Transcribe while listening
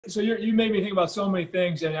So you made me think about so many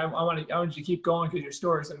things, and I want you to keep going because your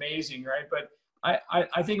story is amazing, right? But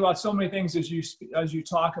I think about so many things as you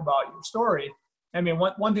talk about your story. I mean,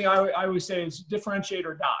 one thing I always say is differentiate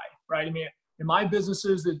or die, right? I mean, in my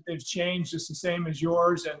businesses, they've changed just the same as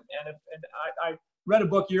yours. And I read a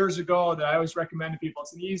book years ago that I always recommend to people.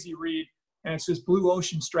 It's an easy read, and it's just Blue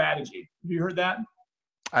Ocean Strategy. Have you heard that?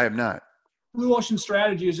 I have not. Blue Ocean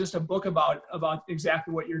Strategy is just a book about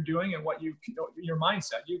exactly what you're doing and what your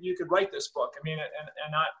mindset. You could write this book. I mean,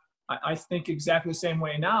 I think exactly the same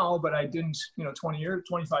way now, but I didn't,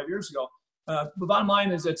 25 years ago. The bottom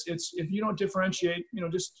line is it's if you don't differentiate,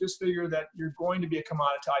 just figure that you're going to be a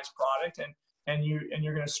commoditized product and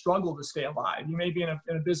you're going to struggle to stay alive. You may be in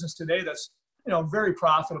a business today that's, very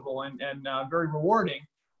profitable and very rewarding.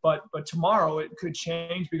 But tomorrow it could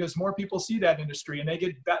change because more people see that industry and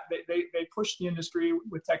they push the industry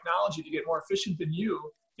with technology to get more efficient than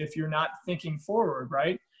you if you're not thinking forward,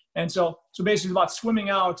 right? And so basically about swimming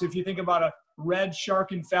out. If you think about a red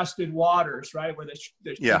shark infested waters, right, where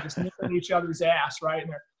they're just nipping each other's ass, right,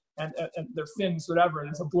 and their fins, whatever.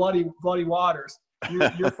 There's a bloody waters.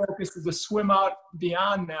 Your focus is to swim out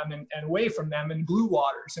beyond them and away from them in blue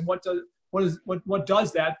waters. And what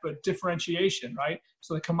does that but differentiation, right?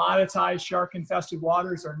 So the commoditized shark infested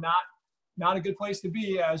waters are not a good place to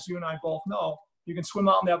be, as you and I both know. You can swim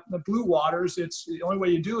out in the blue waters. It's the only way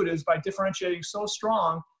you do it is by differentiating so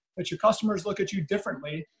strong that your customers look at you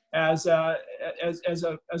differently as a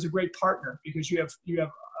great partner, because you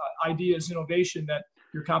have ideas, innovation that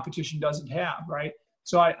your competition doesn't have, right?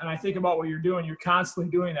 So I think about what you're doing. You're constantly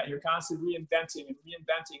doing that. You're constantly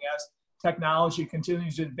reinventing as technology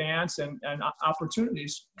continues to advance and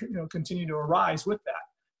opportunities continue to arise with that.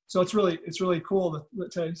 So it's really cool to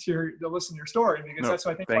listen to your story, because that's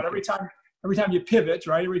what I think about every time you pivot,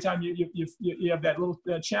 right? Every time you have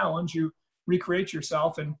that challenge, you recreate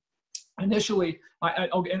yourself. And initially,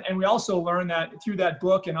 and we also learned that through that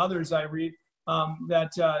book and others I read,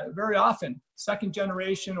 that very often second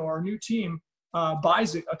generation or a new team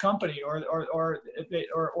buys a company or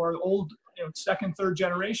old second, third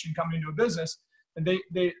generation coming into a business, and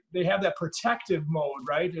they have that protective mode,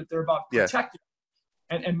 right? That they're about protecting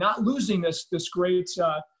and not losing this great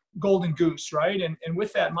golden goose, right? And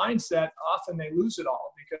with that mindset, often they lose it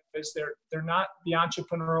all because they're not the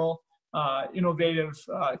entrepreneurial, innovative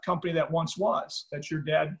company that once was, that your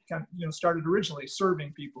dad started originally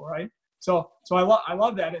serving people, right? So I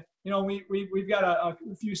love that. And, we've got a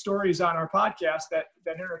few stories on our podcast that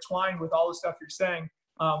intertwine with all the stuff you're saying.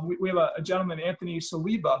 We have a gentleman, Anthony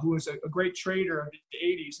Saliba, who was a great trader of the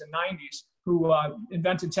 80s and 90s, who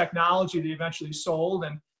invented technology that he eventually sold.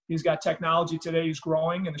 And he's got technology today. He's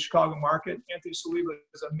growing in the Chicago market. Anthony Saliba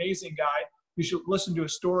is an amazing guy. You should listen to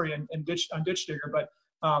his story on Ditch Digger. But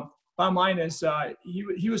bottom line is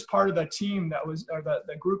he was part of the team that was, or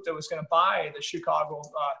the group that was going to buy the Chicago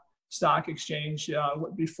Stock Exchange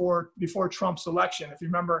before Trump's election. If you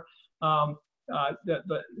remember, the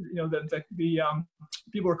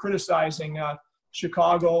people were criticizing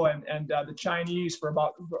Chicago and the Chinese for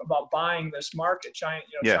about buying this market, China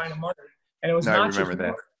money, and it was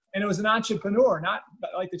and it was an entrepreneur, not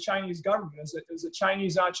like the Chinese government. It was a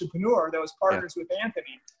Chinese entrepreneur that was partners with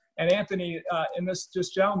Anthony, and Anthony and this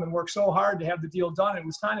gentleman worked so hard to have the deal done. It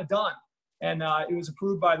was kind of done, and it was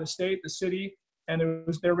approved by the state, the city. And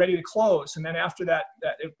they're ready to close. And then after that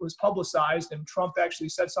it was publicized, and Trump actually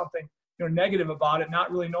said something negative about it,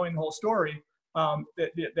 not really knowing the whole story.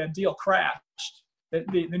 That deal crashed.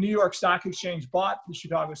 The New York Stock Exchange bought the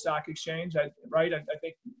Chicago Stock Exchange, right? I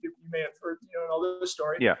think you may have heard know this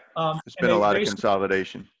story. Yeah, there's been a lot of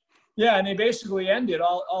consolidation. Yeah, and they basically ended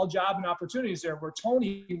all job and opportunities there. Where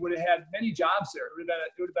Tony would have had many jobs there. It would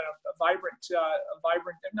have been a vibrant,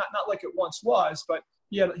 not like it once was, but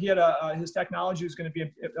he had his technology was going to be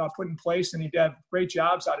put in place, and he'd have great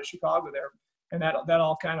jobs out of Chicago there. And that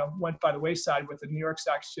all kind of went by the wayside with the New York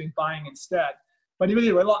Stock Exchange buying instead. But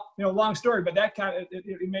anyway, long story. But that kind of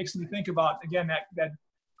it makes me think about, again, that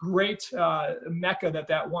great mecca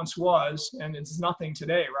that once was, and it's nothing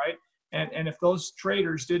today, right? And if those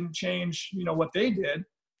traders didn't change, what they did,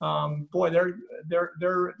 boy, they're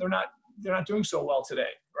not doing so well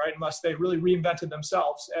today, right? Unless they really reinvented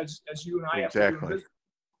themselves, as you and I have to do.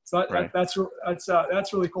 So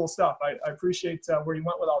that's really cool stuff. I appreciate where you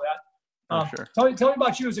went with all that. Sure. Tell me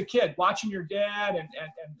about you as a kid, watching your dad and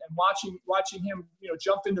watching him,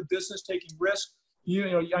 jump into business, taking risks.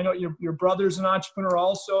 I know your brother's an entrepreneur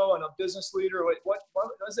also and a business leader. What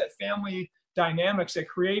was that family dynamics that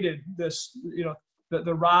created this,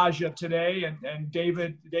 the Raj of today, and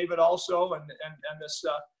David also, and this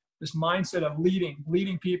mindset of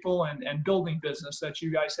leading people and building business that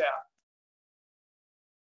you guys have.